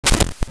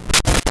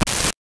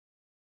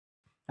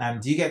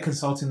Do you get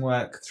consulting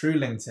work through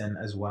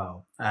LinkedIn as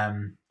well?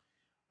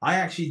 I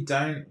actually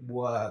don't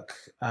work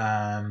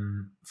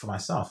for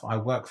myself. I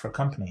work for a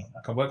company.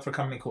 Like I work for a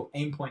company called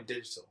Aimpoint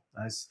Digital.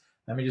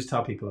 Let me just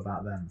tell people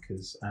about them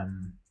because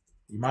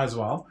you might as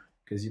well,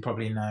 because you're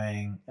probably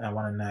want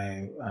to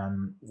know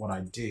what I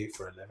do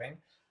for a living.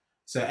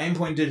 So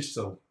Aimpoint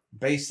Digital,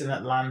 based in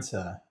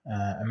Atlanta,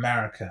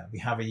 America. We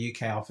have a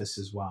UK office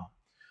as well.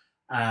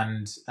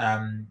 And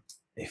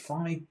if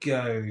I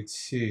go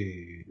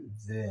to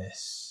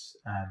this,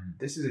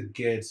 this is a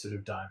good sort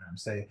of diagram.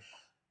 So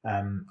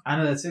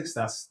analytics,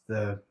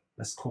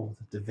 let's call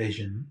the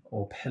division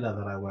or pillar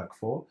that I work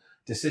for.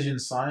 Decision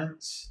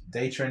science,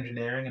 data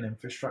engineering, and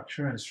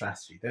infrastructure and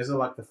strategy. Those are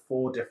like the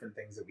four different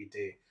things that we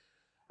do.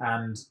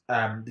 And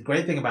the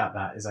great thing about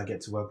that is I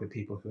get to work with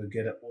people who are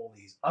good at all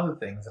these other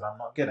things that I'm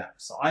not good at.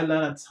 So I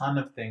learn a ton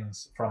of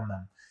things from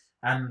them.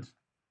 And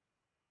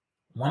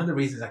one of the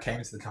reasons I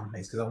came to the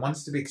company is because I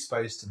wanted to be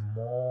exposed to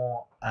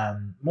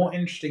more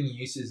interesting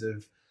uses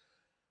of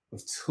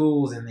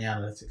tools in the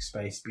analytics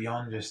space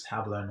beyond just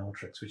Tableau and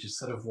Alteryx, which is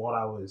sort of what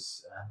I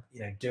was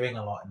doing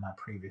a lot in my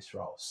previous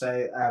role.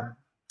 So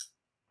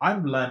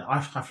I've learned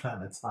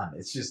a ton.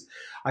 It's just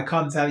I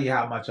can't tell you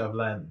how much I've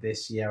learned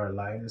this year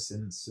alone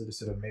since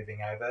sort of moving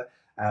over.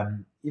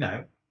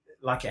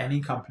 Like any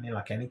company,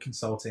 like any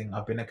consulting,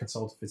 I've been a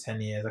consultant for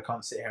 10 years. I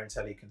can't sit here and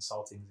tell you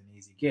consulting is an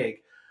easy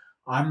gig.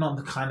 I'm not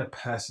the kind of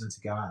person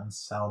to go out and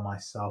sell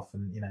myself,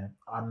 and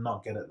I'm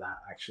not good at that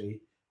actually.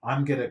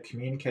 I'm good at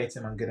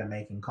communicating, I'm good at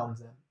making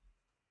content.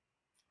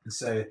 And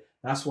so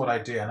that's what I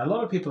do. And a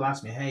lot of people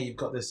ask me, hey, you've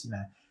got this,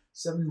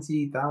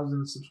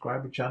 70,000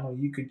 subscriber channel.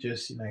 You could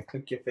just,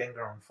 click your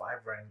finger on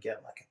Fiverr and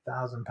get like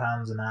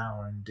 £1,000 an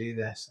hour and do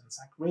this. And it's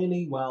like,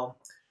 really? Well,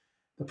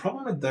 the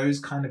problem with those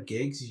kind of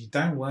gigs is you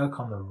don't work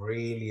on the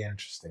really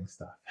interesting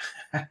stuff,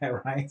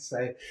 right?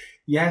 So,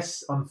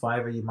 yes, on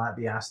Fiverr, you might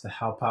be asked to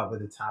help out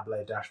with a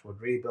Tableau dashboard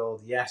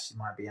rebuild. Yes, you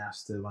might be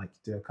asked to like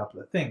do a couple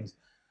of things.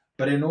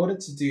 But in order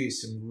to do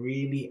some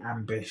really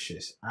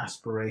ambitious,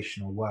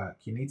 aspirational work,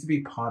 you need to be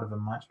part of a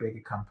much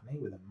bigger company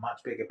with a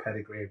much bigger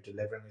pedigree of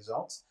delivering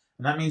results.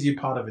 And that means you're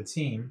part of a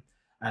team.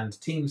 And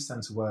teams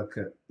tend to work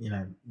at,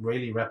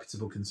 really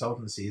reputable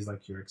consultancies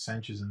like your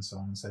Accentures and so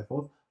on and so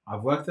forth.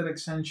 I've worked at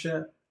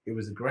Accenture. It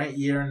was a great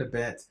year and a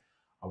bit.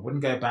 I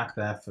wouldn't go back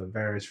there for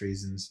various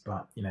reasons,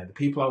 but the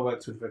people I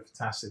worked with were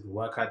fantastic. The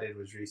work I did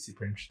was really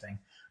super interesting,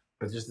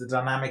 but just the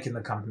dynamic in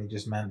the company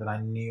just meant that I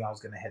knew I was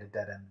going to hit a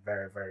dead end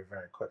very, very,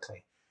 very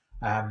quickly.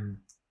 And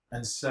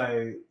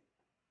so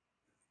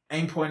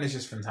Aimpoint is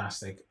just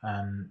fantastic.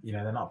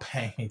 They're not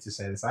paying me to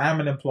say this. I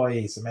am an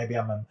employee, so maybe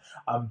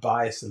I'm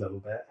biased a little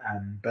bit.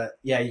 But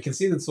yeah, you can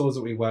see the tools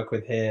that we work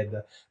with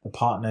here, the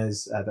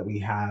partners that we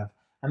have,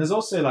 and there's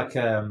also like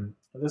I'm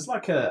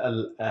not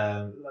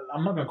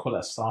going to call it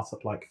a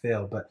startup like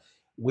feel, but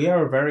we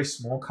are a very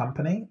small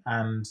company,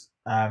 and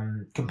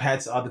compared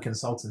to other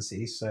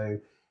consultancies, so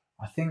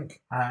I think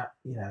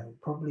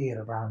probably at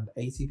around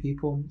 80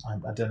 people.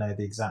 I don't know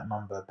the exact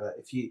number, but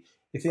if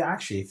I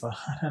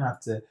don't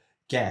have to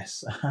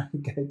guess,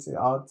 go to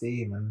our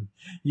team and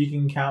you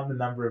can count the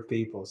number of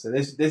people. So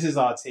this is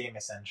our team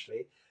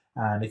essentially.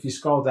 And if you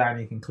scroll down,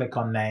 you can click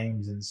on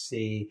names and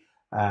see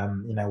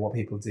what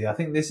people do. I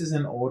think this is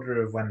an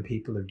order of when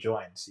people have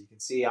joined. So you can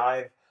see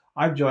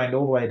I've joined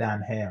all the way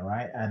down here,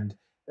 right? And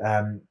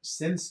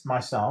since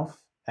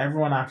myself,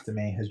 everyone after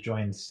me has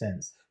joined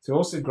since. So we're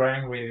also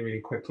growing really,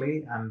 really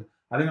quickly. And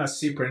I think that's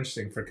super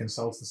interesting for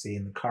consultancy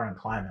in the current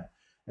climate.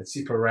 It's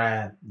super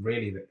rare,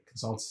 really, that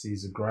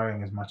consultancies are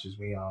growing as much as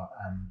we are,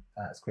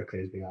 as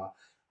quickly as we are,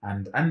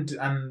 and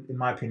in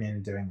my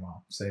opinion, doing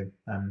well. So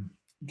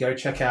go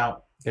check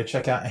out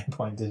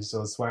Aimpoint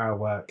Digital. It's where I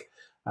work,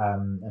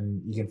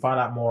 and you can find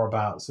out more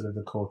about sort of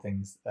the core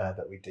things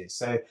that we do.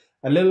 So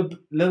a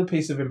little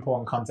piece of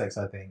important context,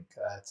 I think,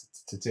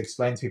 to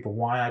explain to people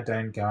why I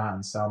don't go out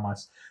and sell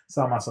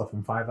myself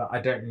on Fiverr.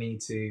 I don't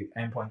need to.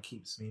 Aimpoint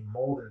keeps me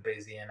more than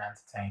busy and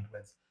entertained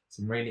with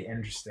some really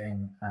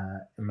interesting,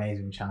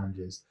 amazing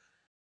challenges.